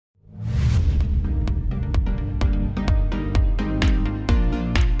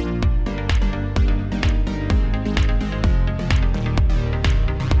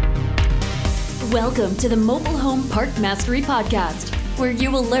Welcome to the Mobile Home Park Mastery Podcast, where you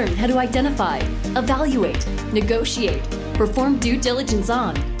will learn how to identify, evaluate, negotiate, perform due diligence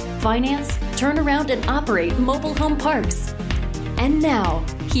on, finance, turn around, and operate mobile home parks. And now,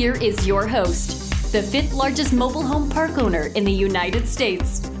 here is your host, the fifth largest mobile home park owner in the United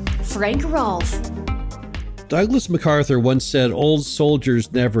States, Frank Rolfe. Douglas MacArthur once said, "Old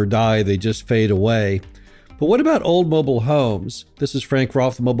soldiers never die, they just fade away." But what about old mobile homes? This is Frank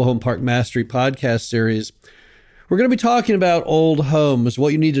Rolfe, the Mobile Home Park Mastery podcast series. We're going to be talking about old homes,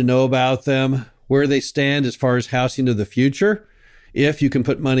 what you need to know about them, where they stand as far as housing of the future, if you can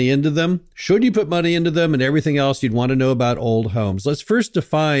put money into them, should you put money into them, and everything else you'd want to know about old homes. Let's first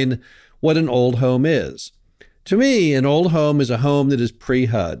define what an old home is. To me, an old home is a home that is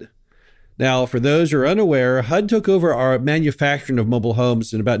pre-HUD. Now, for those who are unaware, HUD took over our manufacturing of mobile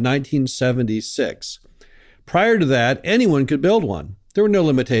homes in about 1976. Prior to that, anyone could build one. There were no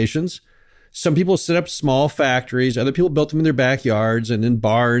limitations. Some people set up small factories. Other people built them in their backyards and in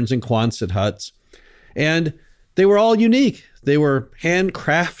barns and Quonset huts. And they were all unique. They were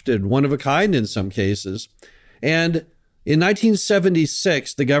handcrafted, one of a kind in some cases. And in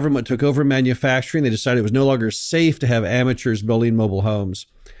 1976, the government took over manufacturing. They decided it was no longer safe to have amateurs building mobile homes.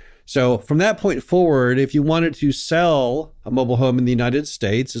 So from that point forward, if you wanted to sell a mobile home in the United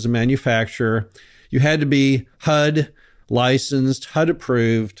States as a manufacturer, you had to be HUD licensed, HUD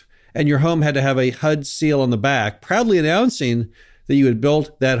approved, and your home had to have a HUD seal on the back, proudly announcing that you had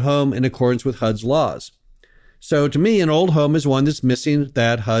built that home in accordance with HUD's laws. So to me, an old home is one that's missing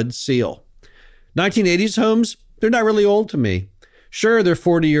that HUD seal. 1980s homes, they're not really old to me. Sure, they're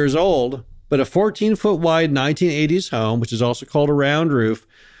 40 years old, but a 14-foot wide 1980s home, which is also called a round roof,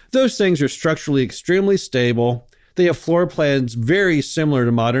 those things are structurally extremely stable. They have floor plans very similar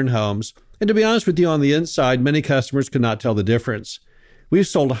to modern homes. And to be honest with you, on the inside, many customers could not tell the difference. We've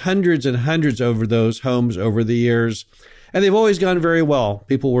sold hundreds and hundreds over those homes over the years, and they've always gone very well.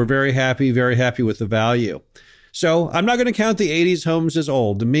 People were very happy with the value. So I'm not going to count the 80s homes as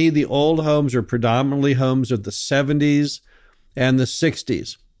old. To me, the old homes are predominantly homes of the 70s and the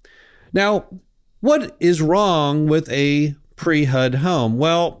 60s. Now, what is wrong with a pre-HUD home?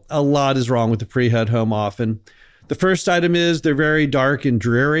 Well, a lot is wrong with the pre-HUD home often. The first item is they're very dark and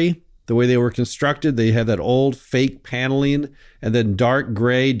dreary. The way they were constructed, they have that old fake paneling and then dark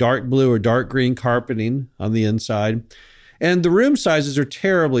gray, dark blue, or dark green carpeting on the inside. And the room sizes are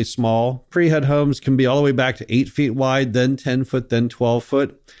terribly small. Pre-HUD homes can be all the way back to 8 feet wide, then 10 foot, then 12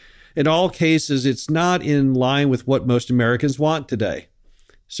 foot. In all cases, it's not in line with what most Americans want today.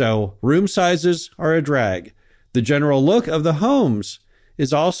 So room sizes are a drag. The general look of the homes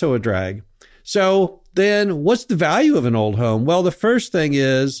is also a drag. So then what's the value of an old home? Well, the first thing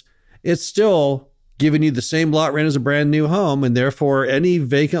is it's still giving you the same lot rent as a brand new home, and therefore any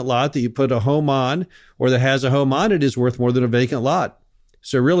vacant lot that you put a home on or that has a home on it is worth more than a vacant lot.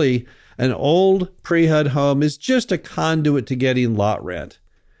 So really, an old pre-HUD home is just a conduit to getting lot rent.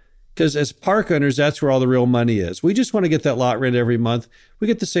 Because as park owners, that's where all the real money is. We just want to get that lot rent every month. We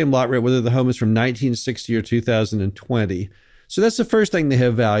get the same lot rent whether the home is from 1960 or 2020. So that's the first thing they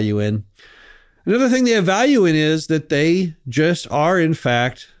have value in. Another thing they have value in is that they just are, in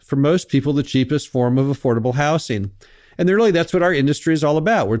fact, for most people, the cheapest form of affordable housing. And really, that's what our industry is all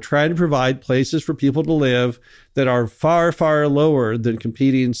about. We're trying to provide places for people to live that are far, far lower than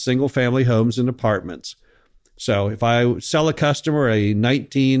competing single-family homes and apartments. So if I sell a customer a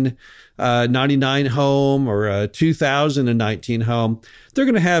 1999 home or a 2019 home, they're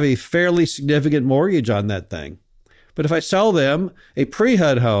going to have a fairly significant mortgage on that thing. But if I sell them a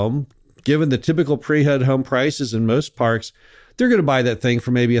pre-HUD home, given the typical pre-HUD home prices in most parks, they're going to buy that thing for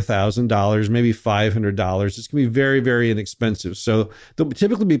maybe $1,000, maybe $500. It's going to be very, very inexpensive. So they'll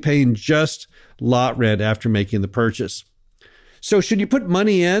typically be paying just lot rent after making the purchase. So should you put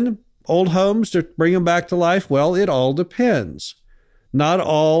money in old homes to bring them back to life? Well, it all depends. Not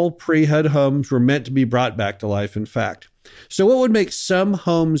all pre-HUD homes were meant to be brought back to life, in fact. So what would make some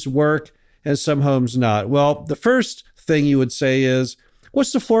homes work and some homes not? Well, the first thing you would say is,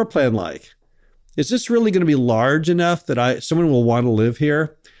 what's the floor plan like? Is this really going to be large enough that someone will want to live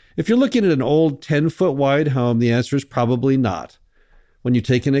here? If you're looking at an old 10-foot wide home, the answer is probably not. When you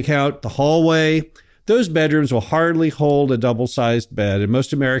take into account the hallway, those bedrooms will hardly hold a double-sized bed, and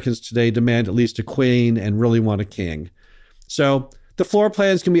most Americans today demand at least a queen and really want a king. So the floor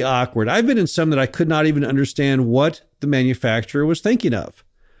plans can be awkward. I've been in some that I could not even understand what the manufacturer was thinking of.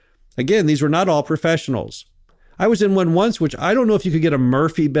 Again, these were not all professionals. I was in one once, which I don't know if you could get a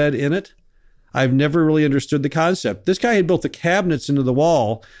Murphy bed in it. I've never really understood the concept. This guy had built the cabinets into the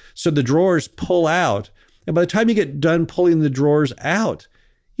wall so the drawers pull out. And by the time you get done pulling the drawers out,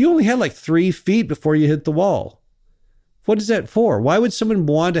 You only had like 3 feet before you hit the wall. What is that for? Why would someone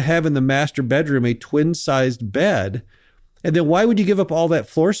want to have in the master bedroom a twin-sized bed? And then why would you give up all that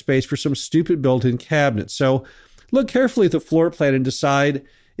floor space for some stupid built-in cabinet? So look carefully at the floor plan and decide,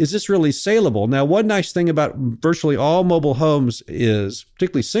 is this really saleable? Now, one nice thing about virtually all mobile homes is,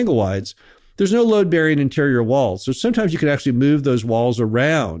 particularly single wides, there's no load-bearing interior walls. So sometimes you can actually move those walls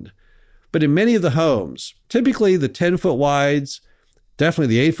around. But in many of the homes, typically the 10-foot wides,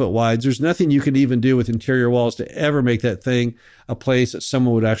 definitely the 8-foot wides, there's nothing you can even do with interior walls to ever make that thing a place that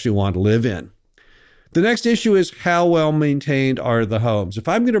someone would actually want to live in. The next issue is how well maintained are the homes. If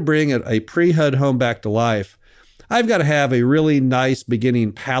I'm going to bring a pre-HUD home back to life, I've got to have a really nice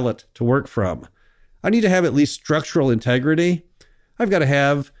beginning palette to work from. I need to have at least structural integrity. I've got to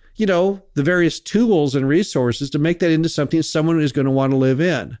have, the various tools and resources to make that into something someone is going to want to live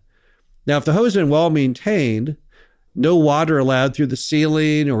in. Now, if the home has been well maintained, no water allowed through the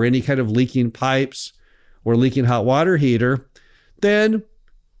ceiling or any kind of leaking pipes or leaking hot water heater, then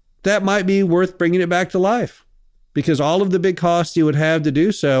that might be worth bringing it back to life because all of the big costs you would have to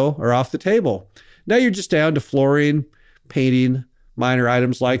do so are off the table. Now you're just down to flooring, painting, minor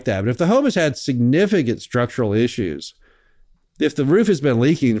items like that. But if the home has had significant structural issues, if the roof has been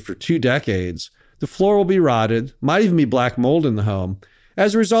leaking for 2 decades, the floor will be rotted, might even be black mold in the home.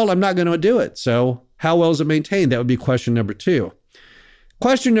 As a result, I'm not going to do it. So how well is it maintained? That would be question number 2.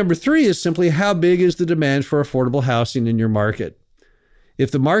 Question number 3 is simply how big is the demand for affordable housing in your market? If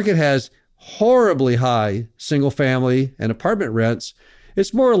the market has horribly high single family and apartment rents,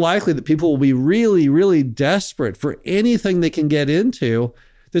 it's more likely that people will be really, really desperate for anything they can get into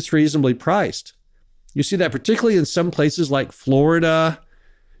that's reasonably priced. You see that particularly in some places like Florida,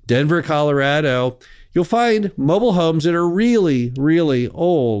 Denver, Colorado. You'll find mobile homes that are really, really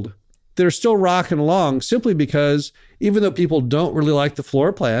old that are still rocking along simply because even though people don't really like the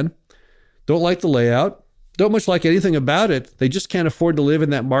floor plan, don't like the layout, don't much like anything about it, they just can't afford to live in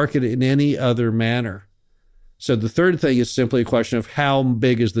that market in any other manner. So the third thing is simply a question of how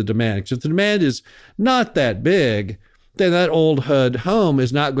big is the demand. Because if the demand is not that big, then that old HUD home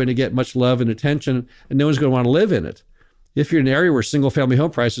is not going to get much love and attention, and no one's going to want to live in it. If you're in an area where single-family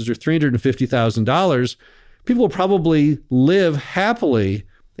home prices are $350,000, people will probably live happily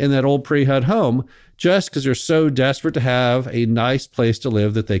in that old pre-HUD home just because they're so desperate to have a nice place to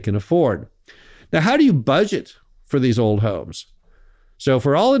live that they can afford. Now, how do you budget for these old homes? So if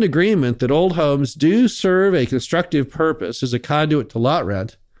we're all in agreement that old homes do serve a constructive purpose as a conduit to lot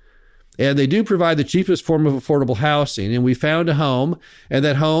rent, and they do provide the cheapest form of affordable housing, and we found a home, and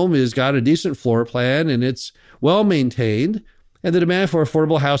that home has got a decent floor plan, and it's well maintained, and the demand for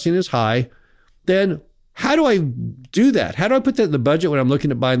affordable housing is high, then how do I do that? How do I put that in the budget when I'm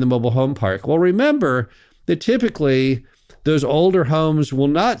looking at buying the mobile home park? Well, remember that typically those older homes will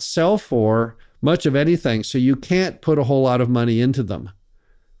not sell for much of anything, so you can't put a whole lot of money into them.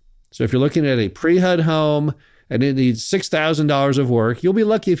 So if you're looking at a pre-HUD home and it needs $6,000 of work, you'll be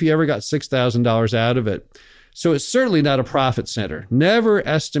lucky if you ever got $6,000 out of it. So it's certainly not a profit center. Never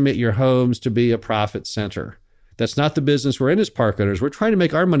estimate your homes to be a profit center. That's not the business we're in as park owners. We're trying to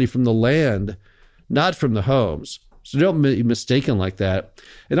make our money from the land, not from the homes. So don't be mistaken like that.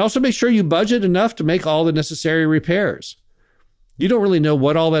 And also make sure you budget enough to make all the necessary repairs. You don't really know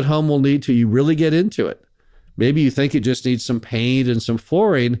what all that home will need till you really get into it. Maybe you think it just needs some paint and some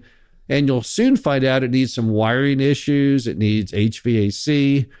flooring, and you'll soon find out it needs some wiring issues, it needs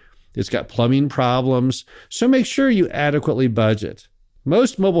HVAC, it's got plumbing problems. So make sure you adequately budget.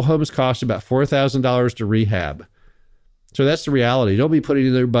 Most mobile homes cost about $4,000 to rehab. So that's the reality. Don't be putting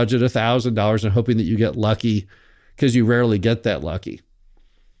in their budget $1,000 and hoping that you get lucky, because you rarely get that lucky.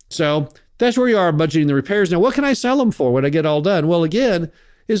 So that's where you are budgeting the repairs. Now, what can I sell them for when I get all done? Well, again,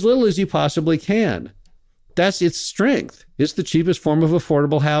 as little as you possibly can. That's its strength. It's the cheapest form of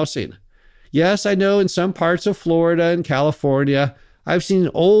affordable housing. Yes, I know in some parts of Florida and California, I've seen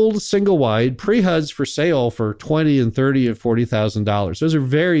old single-wide pre-HUDs for sale for $20,000 and $30,000 and $40,000. Those are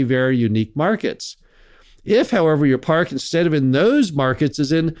very, very unique markets. If, however, your park, instead of in those markets,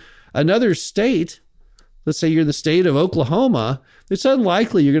 is in another state, let's say you're in the state of Oklahoma, it's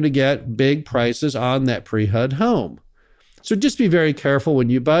unlikely you're going to get big prices on that pre-HUD home. So just be very careful when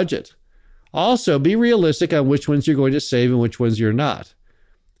you budget. Also, be realistic on which ones you're going to save and which ones you're not.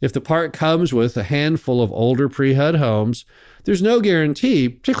 If the park comes with a handful of older pre-HUD homes, there's no guarantee,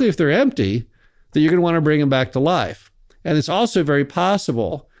 particularly if they're empty, that you're going to want to bring them back to life. And it's also very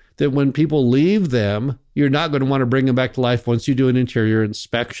possible that when people leave them, you're not going to want to bring them back to life once you do an interior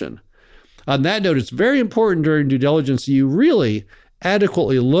inspection. On that note, it's very important during due diligence that you really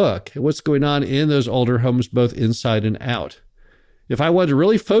adequately look at what's going on in those older homes, both inside and out. If I want to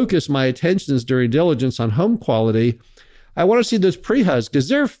really focus my attentions during diligence on home quality, I want to see those pre-HUDs because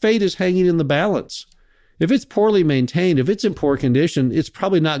their fate is hanging in the balance. If it's poorly maintained, if it's in poor condition, it's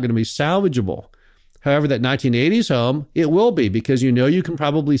probably not going to be salvageable. However, that 1980s home, it will be because you know you can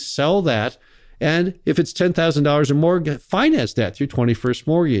probably sell that. And if it's $10,000 or more, finance that through 21st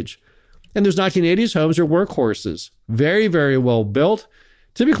Mortgage. And those 1980s homes are workhorses. Very, very well built,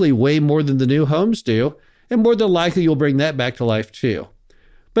 typically way more than the new homes do, and more than likely you'll bring that back to life too.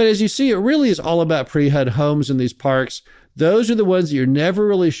 But as you see, it really is all about pre-HUD homes in these parks. Those are the ones that you're never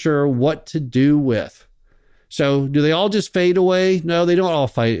really sure what to do with. So do they all just fade away? No, they don't all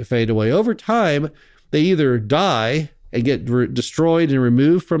fade away. Over time, they either die and get destroyed and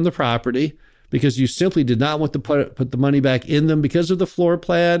removed from the property because you simply did not want to put the money back in them because of the floor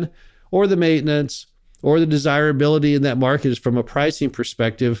plan or the maintenance or the desirability in that market from a pricing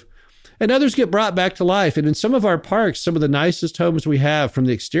perspective. And others get brought back to life. And in some of our parks, some of the nicest homes we have from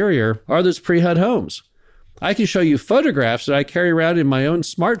the exterior are those pre-HUD homes. I can show you photographs that I carry around in my own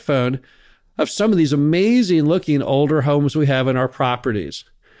smartphone of some of these amazing looking older homes we have in our properties.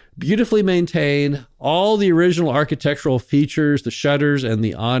 Beautifully maintained, all the original architectural features, the shutters and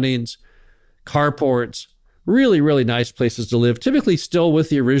the awnings, carports, really, really nice places to live, typically still with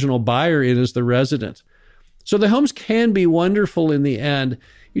the original buyer in as the resident. So the homes can be wonderful in the end.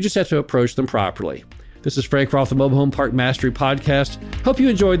 You just have to approach them properly. This is Frank Roth, the Mobile Home Park Mastery Podcast. Hope you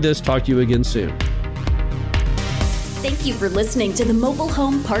enjoyed this. Talk to you again soon. Thank you for listening to the Mobile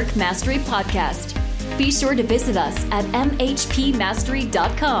Home Park Mastery Podcast. Be sure to visit us at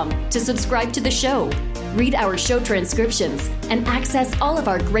mhpmastery.com to subscribe to the show, read our show transcriptions, and access all of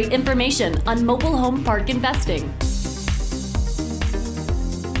our great information on mobile home park investing.